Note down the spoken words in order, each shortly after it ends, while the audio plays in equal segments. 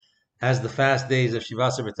as the fast days of Shiva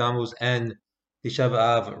Asar B'Tammuz and Tisha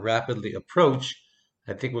B'Av rapidly approach,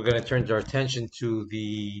 I think we're going to turn our attention to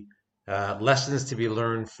the lessons to be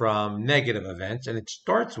learned from negative events, and it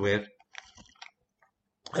starts with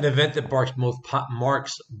an event that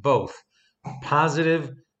marks both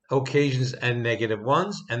positive occasions and negative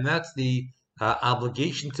ones, and that's the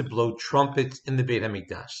obligation to blow trumpets in the Beit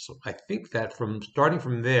Hamikdash. So I think that from starting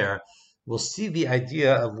from there, we'll see the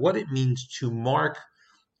idea of what it means to mark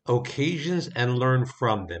occasions and learn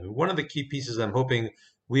from them. One of the key pieces I'm hoping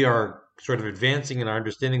we are sort of advancing in our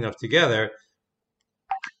understanding of together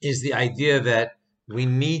is the idea that we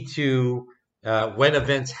need to, when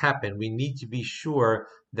events happen, we need to be sure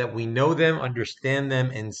that we know them, understand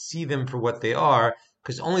them, and see them for what they are,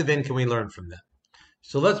 because only then can we learn from them.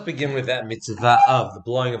 So let's begin with that mitzvah of the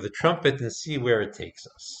blowing of the trumpet and see where it takes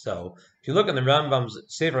us. So if you look in the Rambam's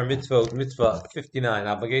Sefer Mitzvot, mitzvah 59,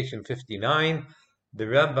 obligation 59, the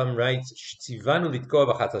Rambam writes, "Shtzivanu litkoa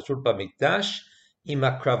b'chatzot b'mikdash im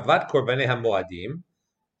akravat korbanei hamoadim."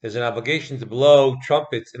 There's an obligation to blow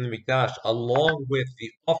trumpets in the mikdash along with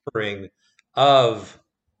the offering of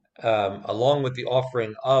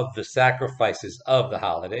the sacrifices of the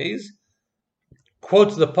holidays.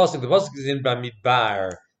 Quotes the pasuk. The pasuk is in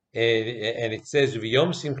Bamidbar, and it says,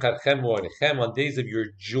 "V'yom simchatchem moadechem," on days of your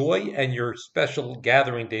joy and your special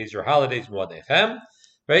gathering days, your holidays, moadechem,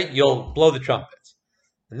 right? You'll blow the trumpets.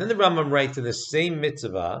 And then the Rambam writes in the same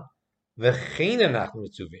mitzvah, "V'chein anachnu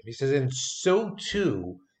mitzuvim." He says, and so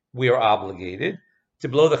too we are obligated to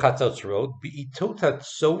blow the chatzotzrot, be'itot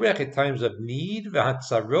hatzorech at times of need,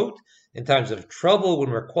 v'hatzarot in times of trouble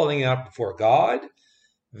when we're calling out before God.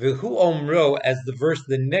 V'hu omro, as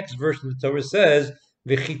the next verse in the Torah says,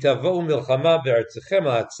 v'chitavo milchama be'artzachem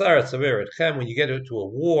ha'atzar atzaver etchem, when you get into a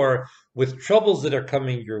war with troubles that are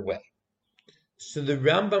coming your way. So the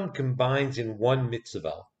Rambam combines in one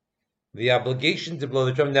mitzvah the obligation to blow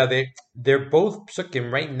the trumpet. Now they're both psukim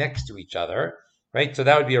right next to each other, right? So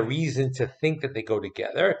that would be a reason to think that they go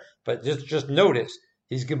together. But just notice,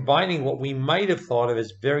 he's combining what we might have thought of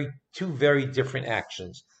as two very different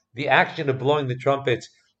actions. The action of blowing the trumpets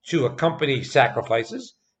to accompany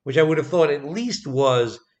sacrifices, which I would have thought at least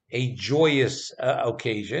was a joyous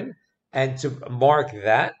occasion, and to mark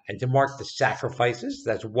that, and to mark the sacrifices.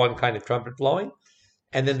 That's one kind of trumpet blowing.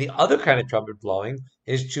 And then the other kind of trumpet blowing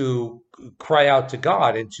is to cry out to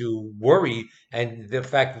God and to worry, and the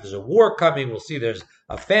fact that there's a war coming. We'll see there's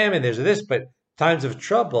a famine, there's this, but times of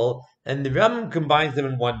trouble, and the Rambam combines them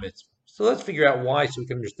in one mitzvah. So let's figure out why, so we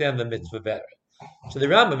can understand the mitzvah better. So the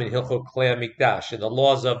Rambam in Hilchot Klei HaMikdash, in the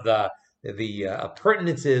laws of the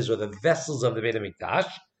appurtenances or the vessels of the Beit HaMikdash,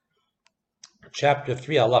 chapter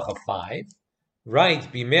 3, halacha 5, writes,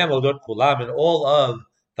 B'mei Modot Kulam, in all of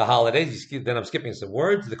the holidays, then I'm skipping some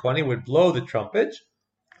words, the Kohanim would blow the trumpet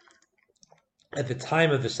at the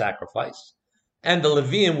time of the sacrifice, and the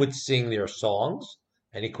Leviim would sing their songs,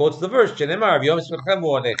 and he quotes the verse,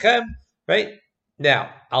 right?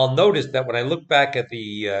 Now, I'll notice that when I look back at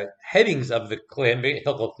the headings of the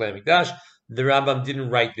Hilchot Klei HaMikdash, the Rambam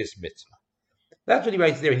didn't write this mitzvah. That's what he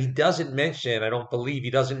writes there. He doesn't mention, I don't believe,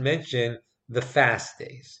 he doesn't mention the fast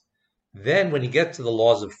days. Then when he gets to the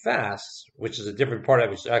laws of fasts, which is a different part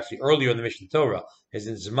of it, actually earlier in the Mishnah Torah, is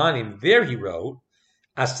in Zmanim, there he wrote,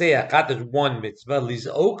 Aseh Achat, is one mitzvah,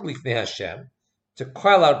 Liz'ok Lifnei Hashem, to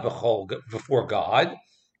call out before God,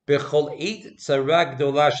 Bechol Eit Tzara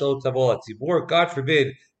Gdola Shelo Tavo Latzibur. God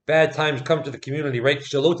forbid bad times come to the community, right?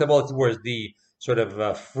 Shelo Tavo Latzibur is the sort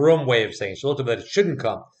of frum way of saying Shelo Tavo, that it shouldn't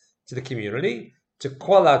come to the community, to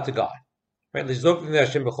call out to God, right? Liz'ok Lifnei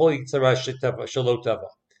Hashem Bechol Eit Tzara Shelo Tavo.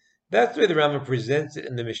 That's the way the Rambam presents it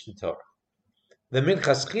in the Mishnah Torah. The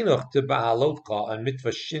Minchas Chinuch to Ba'alotcha on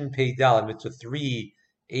Mitzvah Shin Pei Dal, Mitzvah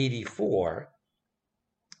 384,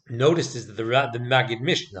 notices that the Maggid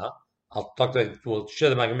Mishnah, we'll share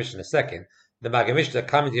the Maggid Mishnah in a second, the Maggid Mishnah,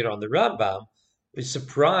 commentator on the Rambam, is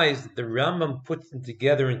surprised that the Rambam puts them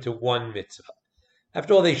together into one mitzvah.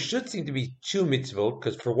 After all, they should seem to be two mitzvot,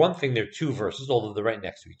 because for one thing, they're two verses, although they're right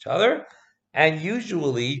next to each other. And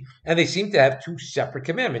they seem to have two separate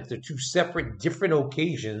commandments. They're two separate, different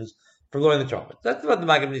occasions for blowing the trumpet. That's what the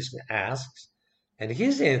Maggid Mishnah asks. And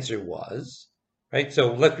his answer was, right,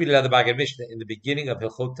 so let's read it out of the Maggid Mishnah. In the beginning of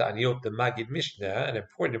Hilchot Ta'aniyot, the Maggid Mishnah, an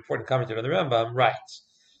important commentary on the Rambam, writes,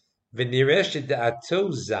 V'nireh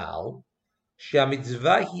sheda'ato zal,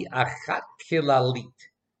 she'amitzvah hi achat kelalit.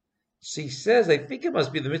 So he says, I think it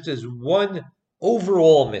must be the mitzvah is one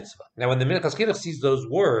overall mitzvah. Now, when the Minchas Chinuch sees those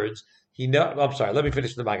words, let me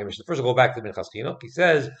finish the Maggid Mishnah. First, I'll go back to the Minchas Chinuch. He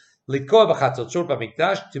says, "Likoa b'chatzotzrot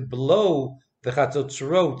b'mikdash," to blow the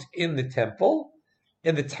chatzotzrot in the temple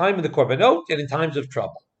in the time of the korbanot and in times of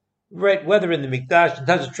trouble. right? Whether in the Mikdash, in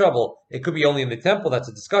times of trouble, it could be only in the temple. That's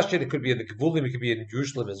a discussion. It could be in the Gevulim. It could be in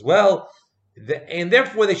Jerusalem as well. And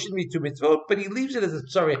therefore, they shouldn't be two mitzvot. But he leaves it as a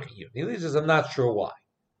tzarech iyun. He leaves it as I'm not sure why.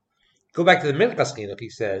 Go back to the Minchas Chinuch. He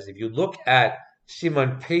says if you look at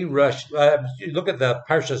Simon Pei Rush, you look at the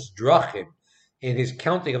Parshas Drachim in his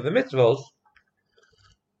counting of the mitzvos.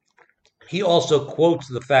 He also quotes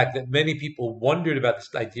the fact that many people wondered about this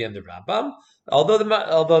idea in the Rambam, although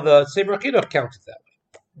the Sefer Chinuch counts it that way.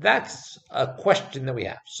 That's a question that we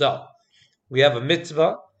have. So we have a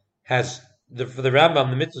mitzvah for the Rambam,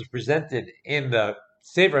 the mitzvah is presented in the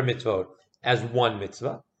Sefer Mitzvot as one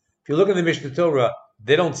mitzvah. If you look at the Mishnah Torah,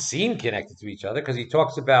 they don't seem connected to each other because he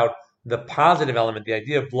talks about the positive element, the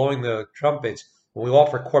idea of blowing the trumpets when we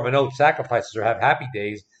offer korbanot, sacrifices, or have happy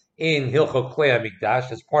days in Hilchot Klei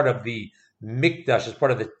HaMikdash as part of the Mikdash, as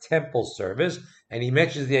part of the temple service. And he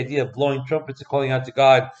mentions the idea of blowing trumpets and calling out to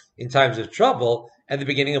God in times of trouble at the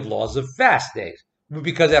beginning of laws of fast days.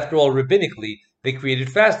 Because after all, rabbinically, they created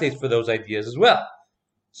fast days for those ideas as well.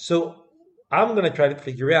 So I'm going to try to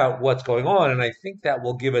figure out what's going on, and I think that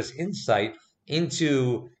will give us insight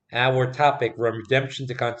into our topic from redemption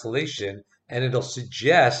to consolation, and it'll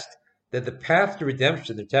suggest that the path to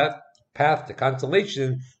redemption, the path to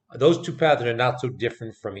consolation, those two paths are not so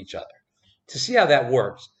different from each other. To see how that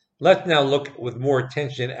works, let's now look with more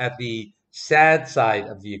attention at the sad side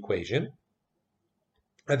of the equation,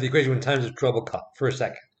 when times of trouble come, for a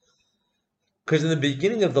second. Because in the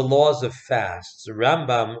beginning of the laws of fasts,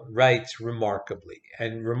 Rambam writes remarkably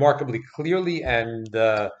clearly, and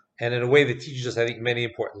in a way that teaches us, I think, many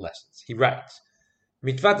important lessons. He writes,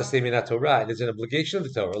 Mitzvah Tasei Torah, it is an obligation of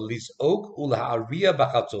the Torah, Liz'ok ula'ariya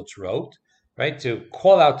b'chatzot, right, to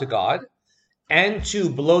call out to God and to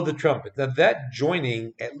blow the trumpet. Now that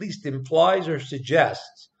joining at least implies or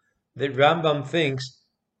suggests that Rambam thinks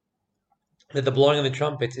that the blowing of the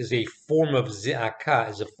trumpets is a form of zi'aka,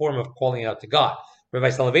 is a form of calling out to God. Rabbi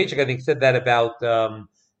Soloveitchik, I think, said that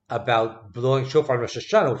about blowing shofar on Rosh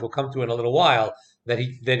Hashanah, which we'll come to in a little while, that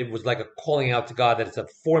it was like a calling out to God, that it's a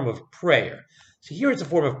form of prayer. So here it's a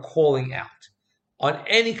form of calling out on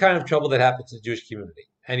any kind of trouble that happens in the Jewish community.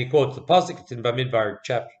 And he quotes the pasuk, it's in Bamidbar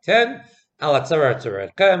chapter 10, Al Atzara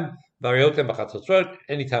Atzaretchem, Variotem B'chatzot,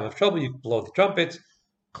 any time of trouble, you blow the trumpets.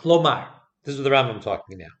 Klomar, this is the Rambam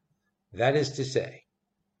talking now. That is to say,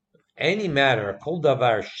 any matter, kol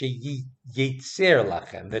davar sheyitzer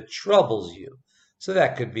lachem, that troubles you. So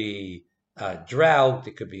that could be a drought,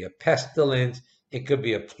 it could be a pestilence, it could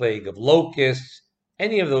be a plague of locusts,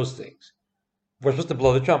 any of those things. We're supposed to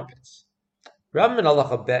blow the trumpets. Rambam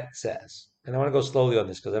Halacha Bet says, and I want to go slowly on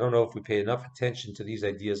this because I don't know if we pay enough attention to these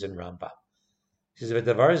ideas in Rambam. He says,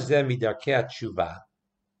 "V'davar zeh midarkei tshuva."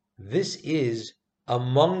 This is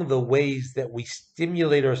among the ways that we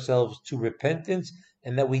stimulate ourselves to repentance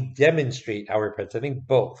and that we demonstrate our repentance. I think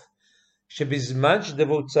both. When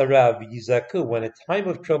a time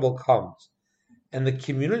of trouble comes and the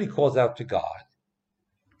community calls out to God,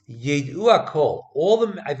 now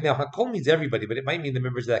hakol means everybody, but it might mean the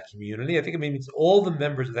members of that community. I think it means all the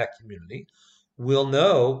members of that community will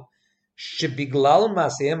know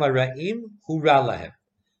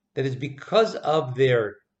that is because of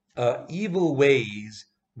their evil ways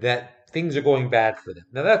that things are going bad for them.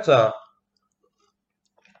 Now that's a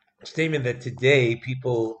statement that today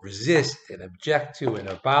people resist and object to and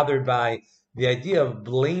are bothered by, the idea of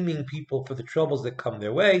blaming people for the troubles that come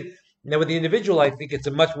their way. Now with the individual, I think it's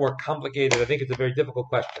a much more complicated, I think it's a very difficult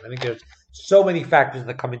question. I think there's so many factors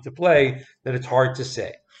that come into play that it's hard to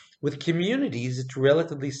say. With communities, it's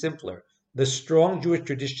relatively simpler. The strong Jewish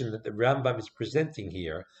tradition that the Rambam is presenting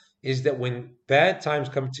here is that when bad times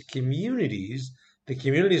come to communities, the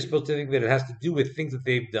community is supposed to think that it has to do with things that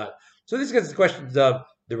they've done. So this gets to the questions of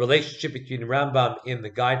the relationship between Rambam in the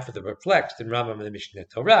Guide for the Perplexed and Rambam in the Mishneh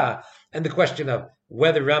Torah, and the question of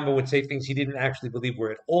whether Rambam would say things he didn't actually believe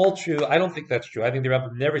were at all true. I don't think that's true. I think the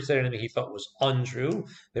Rambam never said anything he thought was untrue.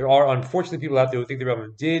 There are unfortunately people out there who think the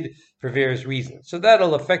Rambam did for various reasons. So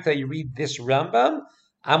that'll affect how you read this Rambam.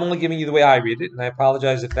 I'm only giving you the way I read it, and I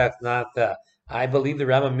apologize if that's not... I believe the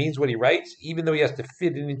Rambam means what he writes, even though he has to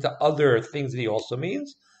fit it into other things that he also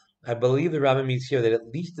means. I believe the Rambam means here that at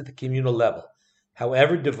least at the communal level,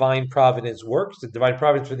 however divine providence works, the divine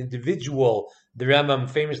providence for the individual, the Rambam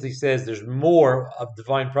famously says there's more of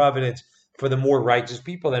divine providence for the more righteous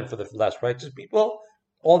people than for the less righteous people.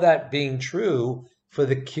 All that being true, for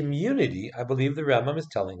the community, I believe the Rambam is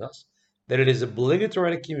telling us that it is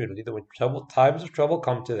obligatory in a community that when times of trouble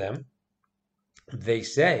come to them, they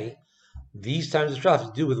say, these times of trouble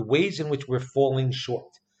have to do with ways in which we're falling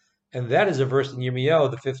short. And that is a verse in Yirmiyahu,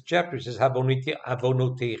 the 5th chapter. It says, Havonotechem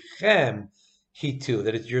he too,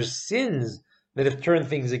 that it's your sins that have turned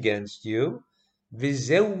things against you.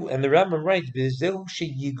 V'zeu, and the Rambam writes, V'zeu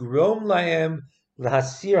sheyigrom lahem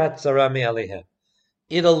l'hasir hatzara me'alehem.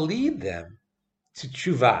 It'll lead them to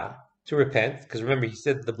tshuva, to repent, because remember he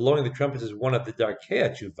said the blowing the trumpets is one of the darkei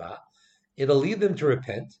tshuva. It'll lead them to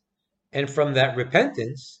repent, and from that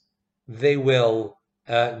repentance, they will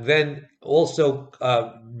then also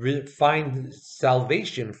find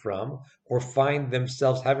salvation from, or find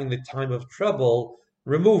themselves having the time of trouble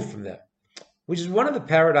removed from them, which is one of the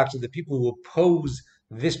paradoxes of the people who oppose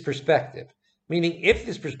this perspective. Meaning, if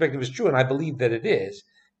this perspective is true, and I believe that it is,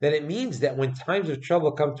 then it means that when times of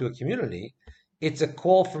trouble come to a community, it's a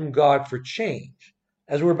call from God for change.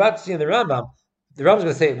 As we're about to see in the Rambam's going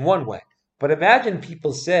to say it in one way. But imagine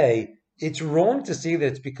people say, it's wrong to say that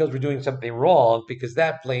it's because we're doing something wrong, because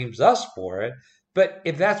that blames us for it. But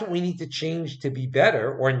if that's what we need to change to be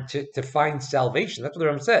better, or to find salvation, that's what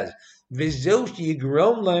the Rambam says.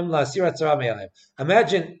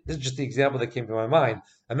 Imagine, this is just the example that came to my mind.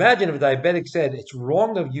 Imagine if a diabetic said, it's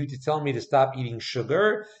wrong of you to tell me to stop eating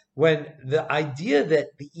sugar, when the idea that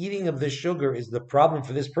the eating of the sugar is the problem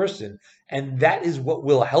for this person, and that is what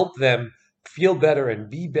will help them feel better and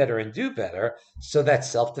be better and do better, so that's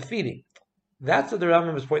self-defeating. That's what the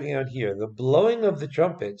Rambam is pointing out here. The blowing of the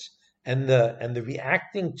trumpets and the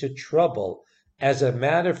reacting to trouble as a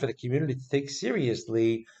matter for the community to take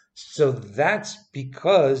seriously, so that's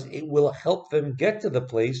because it will help them get to the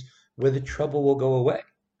place where the trouble will go away.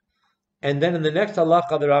 And then in the next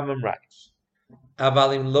halacha, the Rambam writes,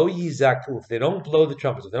 Avalim lo yizaku, if they don't blow the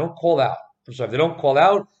trumpets, if they don't call out, if they don't call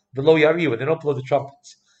out, the lo yariu, if they don't blow the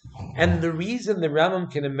trumpets. And the reason the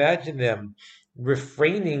Rambam can imagine them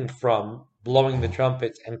refraining from blowing the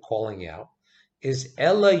trumpets and calling out is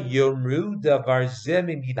Ella Yomru Davar Zeh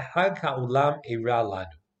Minhag Ha'olam Eira Lanu.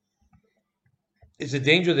 It's a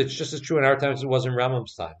danger that's just as true in our times as it was in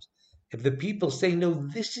Rambam's times. If the people say, no,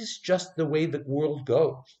 this is just the way the world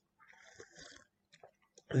goes,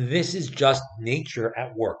 this is just nature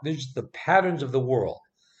at work, this is the patterns of the world,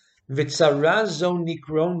 V'tzarazo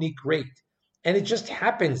nikro nikreit, and it just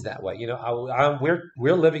happens that way.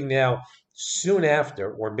 We're living now soon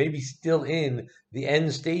after, or maybe still in the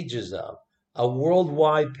end stages of a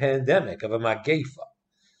worldwide pandemic, of a magefa.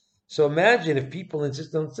 So imagine if people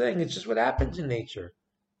insist on saying it's just what happens in nature.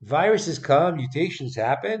 Viruses come, mutations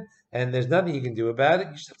happen, and there's nothing you can do about it.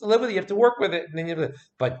 You just have to live with it. You have to work with it. And then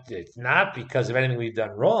but it's not because of anything we've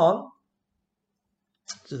done wrong.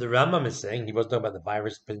 So the Rambam is saying, he wasn't talking about the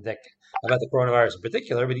virus, about the coronavirus in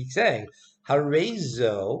particular, but he's saying,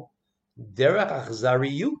 Harezo derech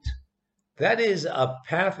achzariyut. That is a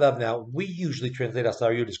path of, now we usually translate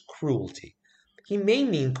achzariyut as cruelty. He may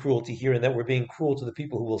mean cruelty here, in that we're being cruel to the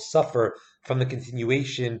people who will suffer from the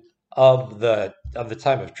continuation of the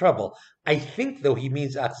time of trouble. I think, though, he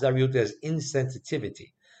means achzariyut as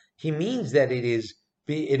insensitivity. He means that it is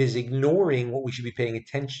ignoring what we should be paying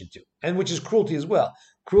attention to, and which is cruelty as well.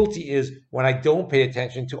 Cruelty is when I don't pay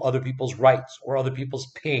attention to other people's rights or other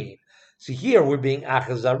people's pain. So here we're being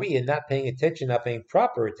achazari and not paying attention, not paying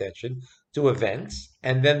proper attention to events.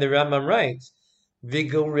 And then the Rambam writes,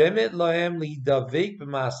 V'goremet lahem lidavek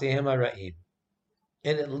b'maasehem hara'im.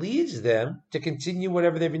 And it leads them to continue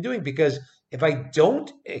whatever they've been doing, because if I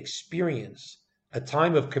don't experience a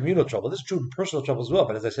time of communal trouble, this is true in personal trouble as well,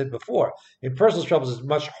 but as I said before, in personal troubles it's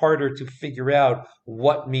much harder to figure out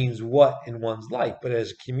what means what in one's life. But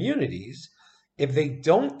as communities, if they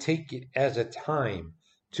don't take it as a time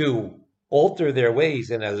to alter their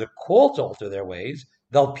ways and as a call to alter their ways,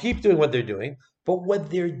 they'll keep doing what they're doing, but what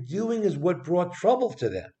they're doing is what brought trouble to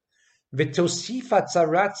them. And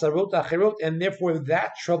therefore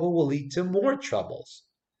that trouble will lead to more troubles.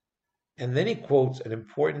 And then he quotes an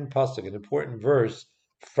important pasuk, an important verse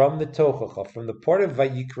from the Tochacha, from the part of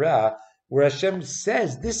Vayikra, where Hashem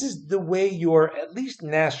says, this is the way your, at least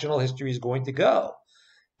national history, is going to go.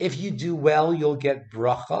 If you do well, you'll get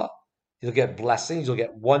bracha, you'll get blessings, you'll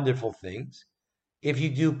get wonderful things. If you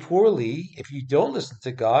do poorly, if you don't listen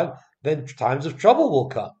to God, then times of trouble will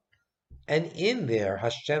come. And in there,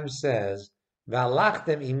 Hashem says,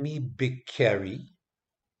 V'alachtem imi bikeri.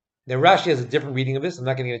 Now, Rashi has a different reading of this. I'm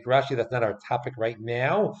not going to get into Rashi. That's not our topic right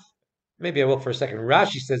now. Maybe I will for a second.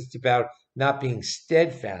 Rashi says it's about not being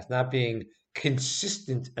steadfast, not being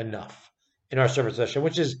consistent enough in our service of Hashem,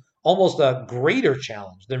 which is almost a greater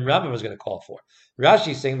challenge than Rambam was going to call for. Rashi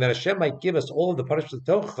is saying that Hashem might give us all of the punishment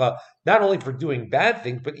of Tochacha, not only for doing bad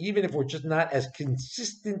things, but even if we're just not as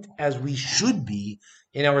consistent as we should be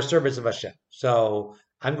in our service of Hashem. So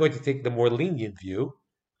I'm going to take the more lenient view.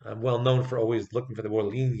 I'm well known for always looking for the more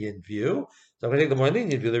lenient view. So I'm going to take the more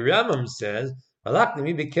lenient view. The Rambam says, Malachti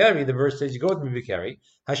mibikeri, the verse says you go with mibikeri.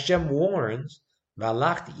 Hashem warns,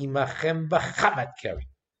 Malachti imachem b'chamat keri.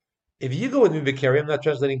 If you go with mibikeri, I'm not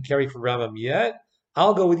translating keri for Rambam yet,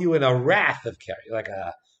 I'll go with you in a wrath of keri, like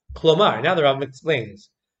a klomar. Now the Rambam explains,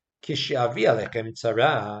 Kishavi alechem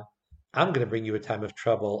tzara, I'm going to bring you a time of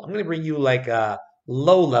trouble. I'm going to bring you like a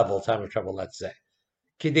low-level time of trouble, let's say.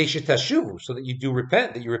 Kidesha tashuvu, so that you do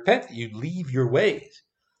repent, that you leave your ways.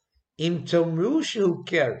 Im tomrushu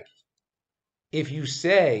keri, if you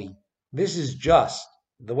say, this is just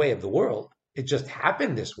the way of the world, it just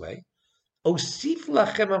happened this way, Osif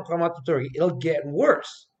lachem, it'll get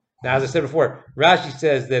worse. Now, as I said before, Rashi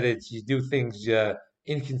says that it's you do things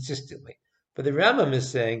inconsistently. But the Rambam is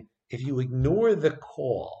saying, if you ignore the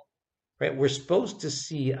call, right, we're supposed to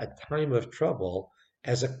see a time of trouble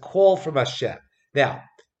as a call from Hashem. Now,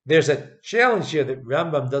 there's a challenge here that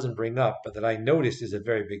Rambam doesn't bring up, but that I notice is a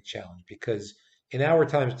very big challenge, because in our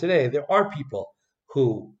times today, there are people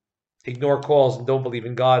who ignore calls and don't believe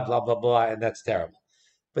in God, blah, blah, blah, and that's terrible.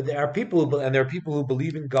 But there are people who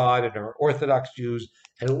believe in God and are Orthodox Jews,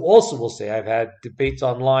 and who also will say, I've had debates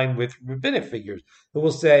online with rabbinic figures who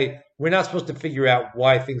will say, we're not supposed to figure out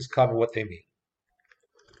why things come and what they mean.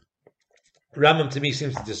 Rambam to me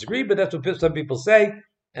seems to disagree, but that's what some people say,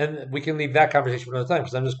 and we can leave that conversation for another time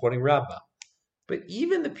because I'm just quoting Rambam. But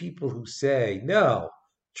even the people who say, no,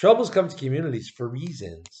 troubles come to communities for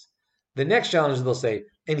reasons, the next challenge they'll say,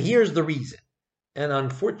 and here's the reason. And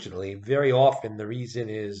unfortunately, very often the reason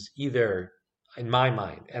is either, in my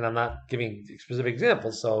mind, and I'm not giving specific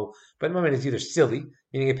examples, but in my mind it's either silly,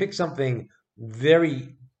 meaning you pick something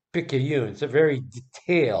very picayune, so very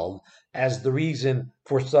detailed as the reason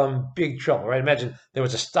for some big trouble, right? Imagine there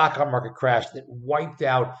was a stock market crash that wiped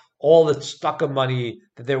out all the stock of money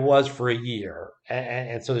that there was for a year.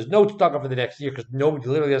 And so there's no stock up for the next year because nobody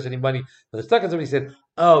literally has any money. But the stock, somebody said,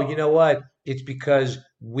 oh, you know what? It's because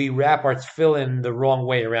we wrap our tefillin the wrong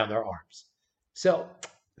way around our arms. So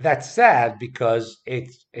that's sad because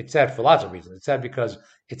it's sad for lots of reasons. It's sad because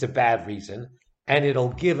it's a bad reason. And it'll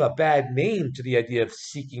give a bad name to the idea of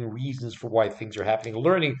seeking reasons for why things are happening,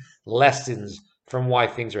 learning lessons from why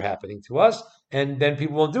things are happening to us. And then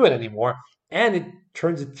people won't do it anymore. And it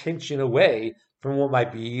turns attention away from what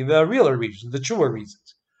might be the realer reasons, the truer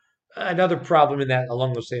reasons. Another problem in that,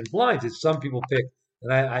 along those same lines, is some people pick,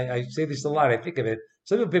 and I say this a lot, I think of it,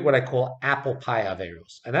 some people pick what I call apple pie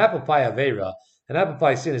averos. An apple pie avera, an apple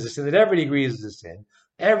pie sin is a sin that everybody agrees is a sin.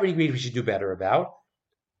 Everybody agrees we should do better about.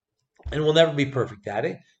 And we'll never be perfect at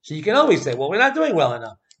it. So you can always say, well, we're not doing well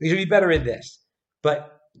enough. We should be better in this.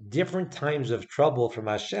 But different times of trouble from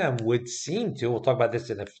Hashem would seem to, we'll talk about this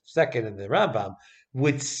in a second in the Rambam,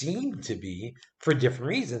 would seem to be for different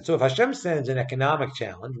reasons. So if Hashem sends an economic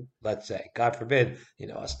challenge, let's say, God forbid,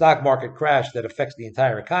 a stock market crash that affects the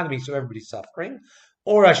entire economy, so everybody's suffering,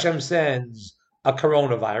 or Hashem sends a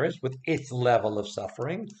coronavirus with its level of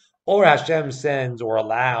suffering, or Hashem sends or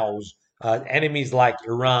allows enemies like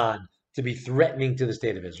Iran to be threatening to the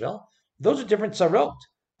state of Israel. Those are different sarot.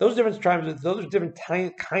 Those are different tribes. Those are different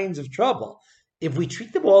kinds of trouble. If we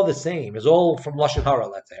treat them all the same, as all from lashon hara,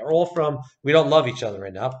 let's say, or all from we don't love each other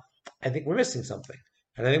enough, I think we're missing something.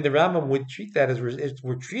 And I think the Rambam would treat that as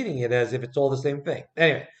we're treating it as if it's all the same thing.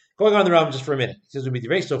 Anyway, going on the Rambam just for a minute. He says, "We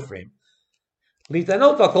be so frame."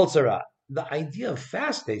 The idea of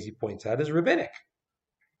fast days, he points out, is rabbinic.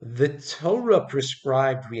 The Torah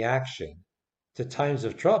prescribed reaction to times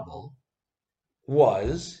of trouble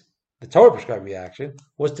was to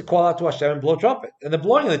call out to Hashem and blow trumpet. And the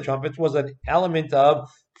blowing of the trumpets was an element of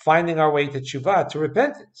finding our way to tshuva, to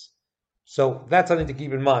repentance. So that's something to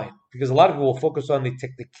keep in mind, because a lot of people will focus on the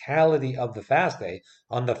technicality of the fast day,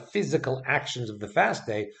 on the physical actions of the fast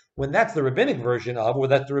day, when that's the rabbinic version of, or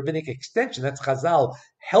that's the rabbinic extension, that's Chazal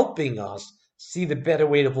helping us see the better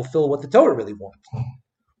way to fulfill what the Torah really wants.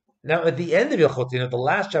 Now, at the end of Hilchot Taniyot, the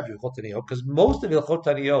last chapter of Hilchot Taniyot, because most of Hilchot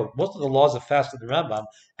Taniyot, most of the laws of fast in the Rambam,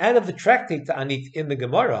 and of the tractate Ta'anit in the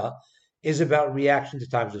Gemara, is about reaction to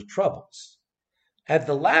times of troubles. At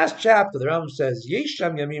the last chapter, the Rambam says,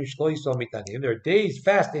 Yesham Yamim Shlo Yisrael Mitanim. There are days,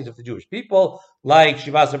 fast days of the Jewish people, like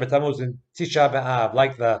Shivas Tammuz and Tisha B'Av,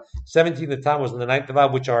 like the 17th of Tammuz and the 9th of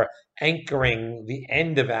Av, which are anchoring the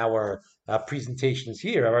end of our presentations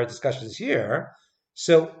here, our discussions here.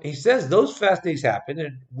 So he says those fast days happen,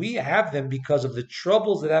 and we have them because of the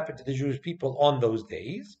troubles that happen to the Jewish people on those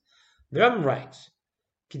days. The Rambam writes,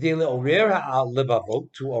 to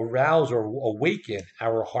arouse or awaken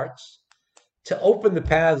our hearts, to open the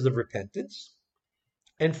paths of repentance,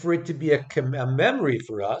 and for it to be a memory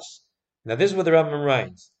for us. Now this is what the Rambam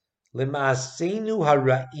writes, L'ma'asenu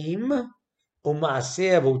hara'im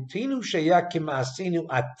u'ma'aseh avotinu sheya k'ma'asenu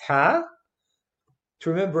ata to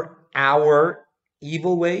remember our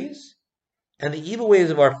evil ways and the evil ways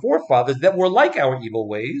of our forefathers that were like our evil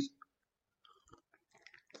ways,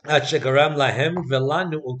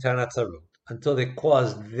 until they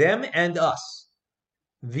caused them and us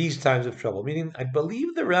these times of trouble. Meaning, I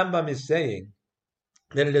believe the Rambam is saying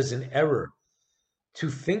that it is an error to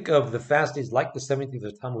think of the fast days like the 17th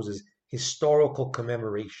of Tammuz as historical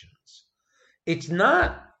commemorations. It's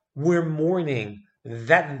not we're mourning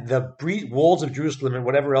that the walls of Jerusalem and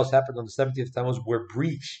whatever else happened on the 17th of Tammuz were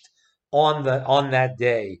breached on that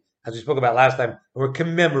day, as we spoke about last time. We're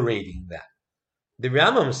commemorating that. The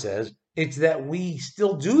Rambam says it's that we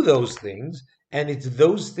still do those things, and it's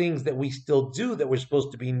those things that we still do that we're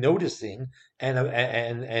supposed to be noticing and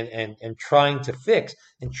trying to fix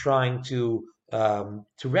and trying to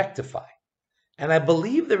rectify. And I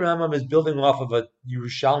believe the Rambam is building off of a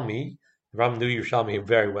Yerushalmi. The Rambam knew Yerushalmi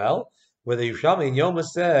very well, where the Yerushalmi in Yoma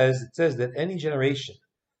says that any generation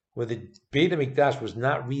where the Beit HaMikdash was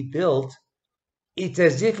not rebuilt, it's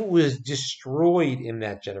as if it was destroyed in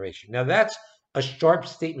that generation. Now that's a sharp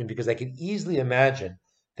statement, because I can easily imagine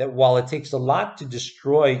that while it takes a lot to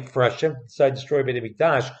destroy, for Hashem to decide to destroy Beit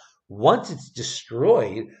HaMikdash, once it's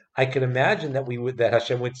destroyed, I can imagine that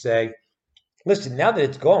Hashem would say, listen, now that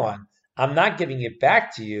it's gone, I'm not giving it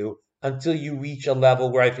back to you until you reach a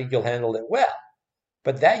level where I think you'll handle it well.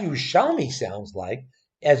 But that Yerushalmi sounds like,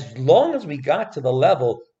 as long as we got to the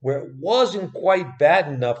level where it wasn't quite bad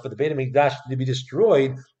enough for the Beit HaMikdash to be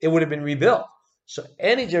destroyed, it would have been rebuilt. So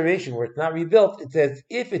any generation where it's not rebuilt, it's as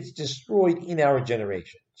if it's destroyed in our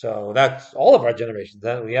generation. So that's all of our generations.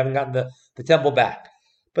 We haven't gotten the temple back.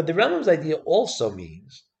 But the Rambam's idea also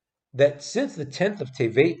means that since the 10th of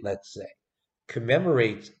Tevet, let's say,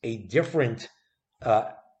 commemorates a different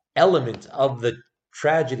element of the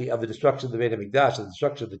tragedy of the destruction of the Beit HaMikdash, the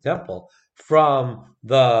destruction of the temple, from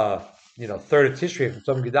the 3rd of Tishrei, from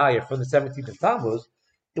Tzom Gedaliah, from the 17th of Tammuz,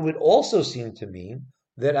 it would also seem to mean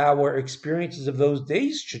that our experiences of those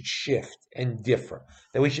days should shift and differ,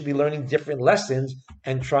 that we should be learning different lessons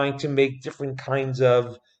and trying to make different kinds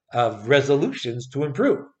of resolutions to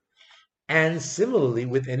improve. And similarly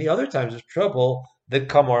with any other times of trouble that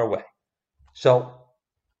come our way. So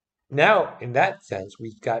now, in that sense,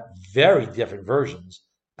 we've got very different versions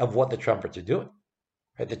of what the trumpets are doing.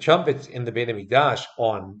 Right? The trumpets in the Beit HaMikdash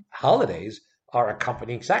on holidays are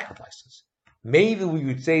accompanying sacrifices. Maybe we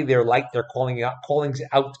would say they're callings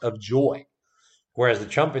out of joy, whereas the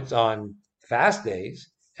trumpets on fast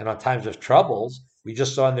days and on times of troubles, we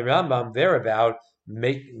just saw in the Rambam, they're about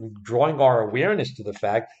drawing our awareness to the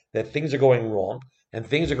fact that things are going wrong, and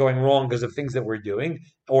things are going wrong because of things that we're doing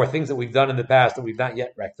or things that we've done in the past that we've not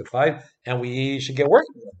yet rectified, and we should get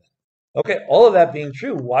working on that. Okay, all of that being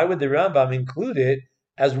true, why would the Rambam include it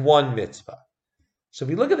as one mitzvah? So if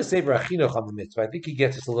we look at the Sefer HaChinuch on the mitzvah, I think he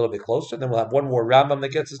gets us a little bit closer. Then we'll have one more Rambam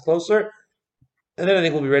that gets us closer. And then I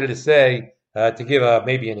think we'll be ready to say, to give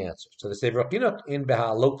maybe an answer. So the Sefer HaChinuch in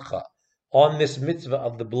Behalotcha, on this mitzvah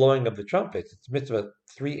of the blowing of the trumpets, it's mitzvah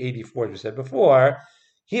 384, as we said before,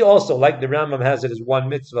 he also, like the Rambam, has it as one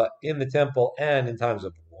mitzvah in the temple and in times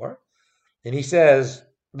of war. And he says,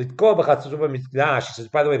 he says, by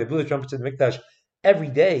the way, they blew the trumpets in the Mikdash every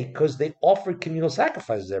day because they offered communal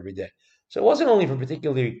sacrifices every day. So it wasn't only for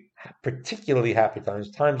particularly happy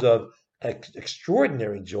times of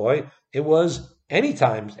extraordinary joy. It was any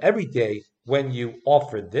times, every day, when you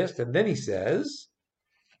offered this. And then he says,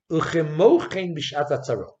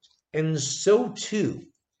 and so too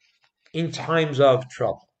in times of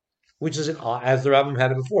trouble, which is as the Rambam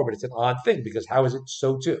had it before, but it's an odd thing, because how is it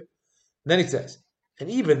so too? And then he says, and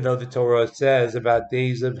even though the Torah says about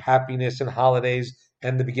days of happiness and holidays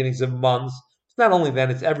and the beginnings of months, it's not only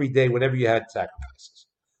then, it's every day whenever you had sacrifices.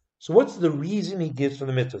 So what's the reason he gives for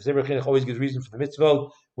the mitzvah? Sefer HaChinuch always gives reason for the mitzvah,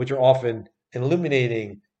 which are often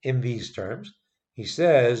illuminating in these terms. He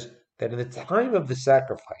says that in the time of the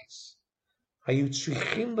sacrifice,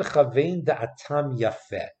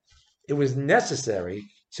 it was necessary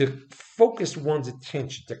to focus one's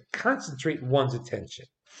attention, to concentrate one's attention.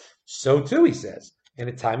 So too, he says, in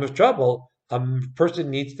a time of trouble, a person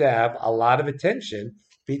needs to have a lot of attention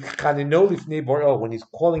when he's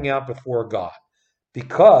calling out before God.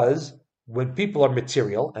 Because when people are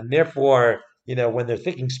material, and therefore, when they're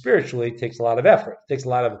thinking spiritually, it takes a lot of effort. It takes a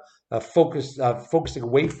lot of focusing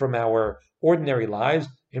away from our ordinary lives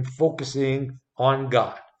and focusing on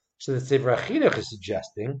God. So the Sefer HaChinuch is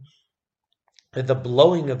suggesting that the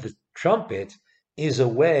blowing of the trumpet is a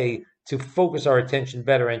way to focus our attention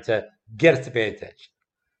better and to get us to pay attention.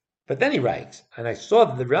 But then he writes, and I saw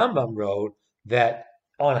that the Rambam wrote that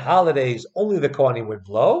on holidays only the Kohanim would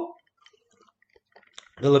blow,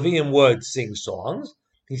 the Levium would sing songs.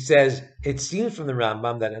 He says it seems from the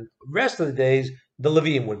Rambam that in the rest of the days the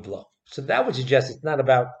Levium would blow. So that would suggest it's not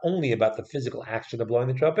about only about the physical action of blowing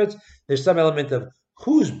the trumpets. There's some element of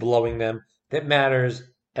who's blowing them that matters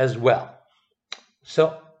as well.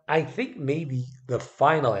 So I think maybe the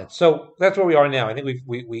final answer. So that's where we are now. I think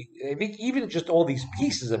I think even just all these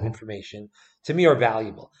pieces of information to me are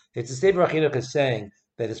valuable. It's the Sefer Achinuch is saying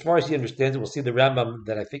that as far as he understands it, we'll see the Rambam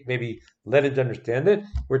that I think maybe led him to understand it.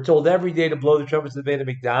 We're told every day to blow the trumpets of the Beit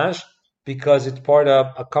HaMikdash because it's part of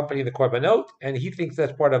accompanying the Korbanot, and he thinks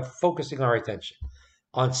that's part of focusing our attention.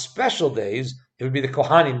 On special days, it would be the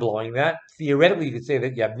Kohanim blowing that. Theoretically, you could say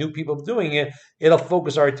that you have new people doing it. It'll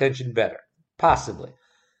focus our attention better. Possibly.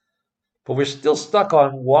 But we're still stuck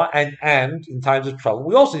on what, and in times of trouble,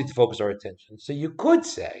 we also need to focus our attention. So you could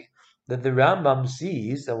say that the Rambam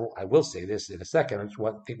sees, and I will say this in a second, I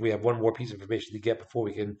think we have one more piece of information to get before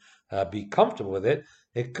we can be comfortable with it.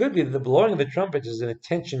 It could be that the blowing of the trumpets is an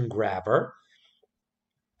attention grabber,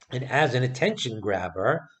 and as an attention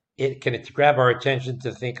grabber, it can grab our attention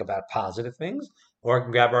to think about positive things, or it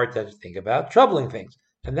can grab our attention to think about troubling things.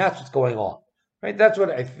 And that's what's going on, right? That's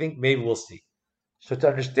what I think maybe we'll see. So to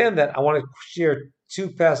understand that, I want to share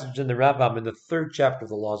two passages in the Rambam in the third chapter of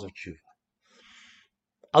the Laws of Tshuva.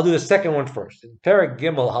 I'll do the second one first. In Perek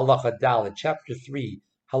Gimel, Halacha Dalet, chapter 3,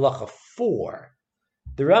 Halacha 4,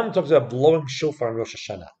 the Rambam talks about blowing shofar on Rosh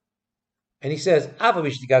Hashanah. And he says, he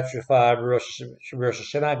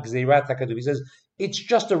says, it's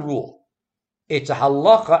just a rule. It's a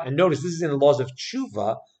halacha, and notice this is in the laws of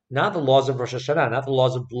Tshuva, not the laws of Rosh Hashanah, not the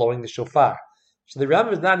laws of blowing the shofar. So the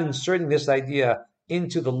Rambam is not inserting this idea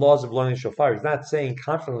into the laws of blowing the shofar. He's not saying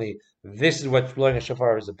confidently, this is what blowing a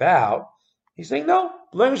shofar is about. He's saying, no,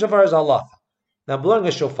 blowing a shofar is halacha. Now, blowing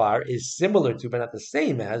a shofar is similar to, but not the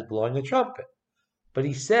same as, blowing a trumpet. But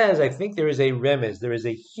he says, I think there is a remez, there is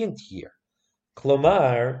a hint here.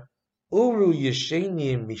 Klomar, Uru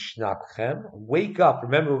Yeshenim Mishnakchem, wake up.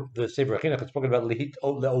 Remember, the Sefer Achinuch had spoken about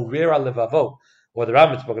Le'orera Levavot, or the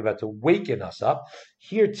Rambam had spoken about to waken us up.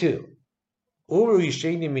 Here too, Uru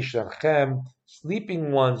Yeshenim Mishnakchem,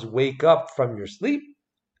 sleeping ones wake up from your sleep.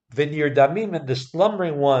 V'nir damim, and the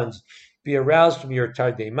slumbering ones be aroused from your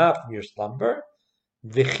tardema, from your slumber.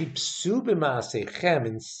 V'chipsu b'ma'asechem,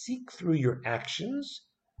 and seek through your actions.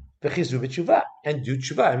 V'chizu b'tshuva, and do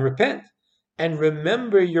tshuva, and repent. And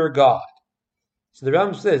remember your God. So the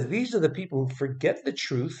Rambam says, these are the people who forget the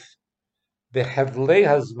truth, b'hevlei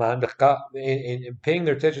hazman, in paying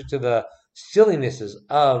their attention to the sillinesses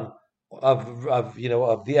of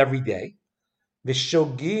the everyday.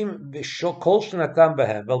 V'shogim kol shnatam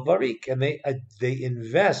b'hem velvarik, and they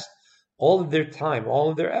invest all of their time,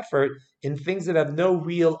 all of their effort in things that have no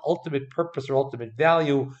real ultimate purpose or ultimate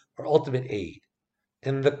value or ultimate aid.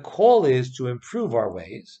 And the call is to improve our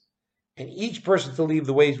ways, and each person to leave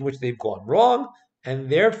the ways in which they've gone wrong, and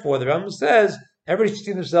therefore the Rambam says everybody should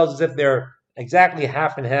see themselves as if they're exactly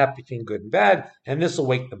half and half between good and bad, and this will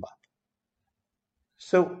wake them up.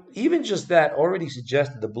 So even just that already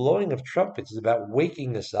suggests that the blowing of trumpets is about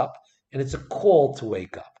waking us up, and it's a call to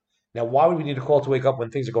wake up. Now, why would we need a call to wake up when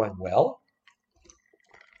things are going well?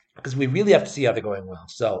 Because we really have to see how they're going well.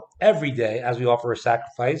 So every day, as we offer a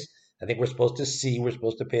sacrifice, I think we're supposed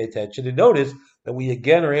to pay attention and notice that we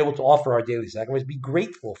again are able to offer our daily sacrifice, be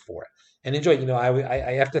grateful for it, and enjoy it.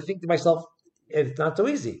 I have to think to myself, it's not so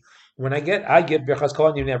easy. When I get Birchas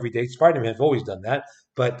Kohanim every day. Sfardim have always done that,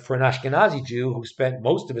 but for an Ashkenazi Jew who spent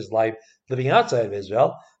most of his life living outside of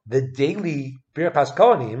Israel, the daily Birchas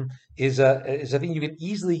Kohanim is a thing you can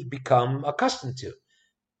easily become accustomed to.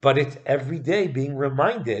 But it's every day being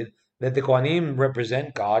reminded that the Kohanim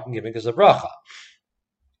represent God and giving us a bracha.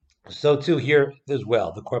 So too here as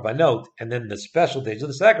well, the korbanot, and then the special days of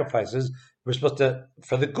the sacrifices, we're supposed to,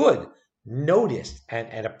 for the good, notice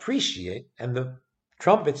and appreciate, and the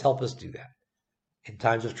trumpets help us do that. In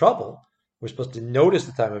times of trouble, we're supposed to notice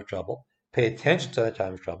the time of trouble, pay attention to the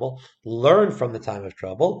time of trouble, learn from the time of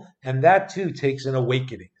trouble, and that too takes an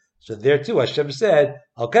awakening. So there too, Hashem said,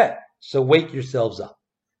 okay, so wake yourselves up.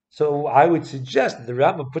 So I would suggest that the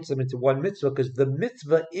Rambam puts them into one mitzvah, because the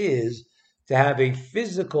mitzvah is to have a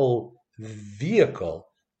physical vehicle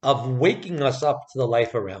of waking us up to the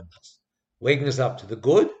life around us, waking us up to the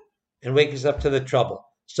good and waking us up to the trouble.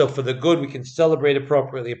 So for the good, we can celebrate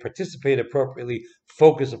appropriately, participate appropriately,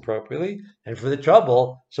 focus appropriately, and for the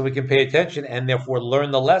trouble, so we can pay attention and therefore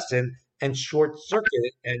learn the lesson and short circuit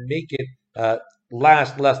it and make it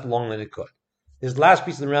last less long than it could. This last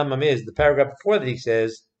piece of the Rambam is the paragraph before that. He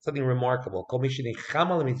says something remarkable.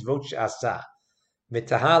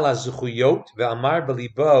 Metahala zuchuyot ve'amar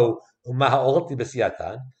belibo umaha'olti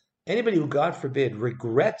b'siyatan Anybody who, God forbid,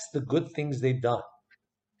 regrets the good things they've done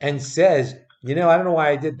and says, I don't know why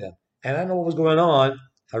I did them, and I don't know what was going on,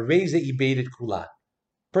 Hareza ibadet kulan.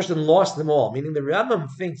 Person lost them all, meaning the Rambam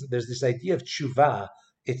thinks that there's this idea of tshuva.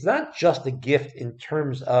 It's not just a gift in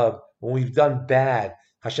terms of when we've done bad,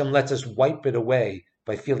 Hashem lets us wipe it away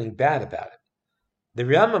by feeling bad about it. The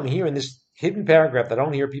Rambam here in this hidden paragraph that I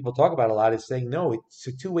don't hear people talk about a lot is saying, no, it's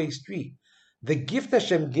a two-way street. The gift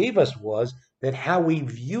Hashem gave us was that how we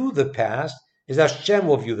view the past is how Hashem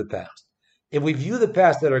will view the past. If we view the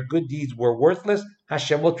past that our good deeds were worthless,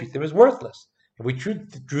 Hashem will treat them as worthless. If we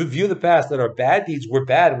view the past that our bad deeds were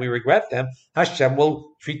bad and we regret them, Hashem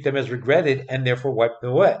will treat them as regretted and therefore wipe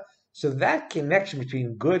them away. So that connection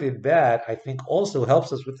between good and bad, I think, also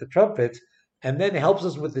helps us with the trumpets, and then helps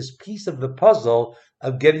us with this piece of the puzzle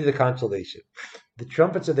of getting the consolation. The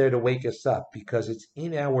trumpets are there to wake us up because it's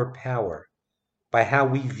in our power, by how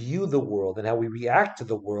we view the world and how we react to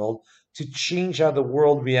the world, to change how the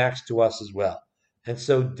world reacts to us as well. And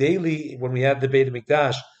so daily, when we have the Beit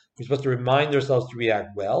HaMikdash, we're supposed to remind ourselves to react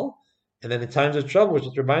well. And then in times of trouble, we're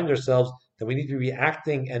supposed to remind ourselves that we need to be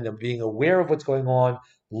reacting and being aware of what's going on,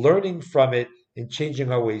 learning from it, and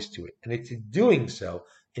changing our ways to it. And it's in doing so,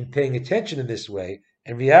 in paying attention in this way,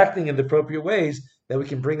 and reacting in the appropriate ways, that we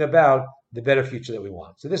can bring about the better future that we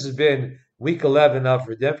want. So this has been week 11 of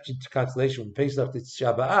Redemption to Consolation from Pesach to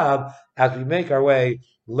Tisha B'Av, as we make our way,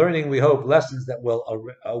 learning, we hope, lessons that will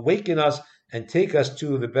awaken us and take us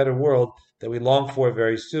to the better world that we long for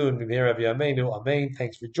very soon. Amen.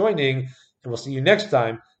 Thanks for joining, and we'll see you next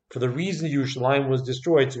time for the reason Yerushalayim was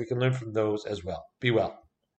destroyed, so we can learn from those as well. Be well.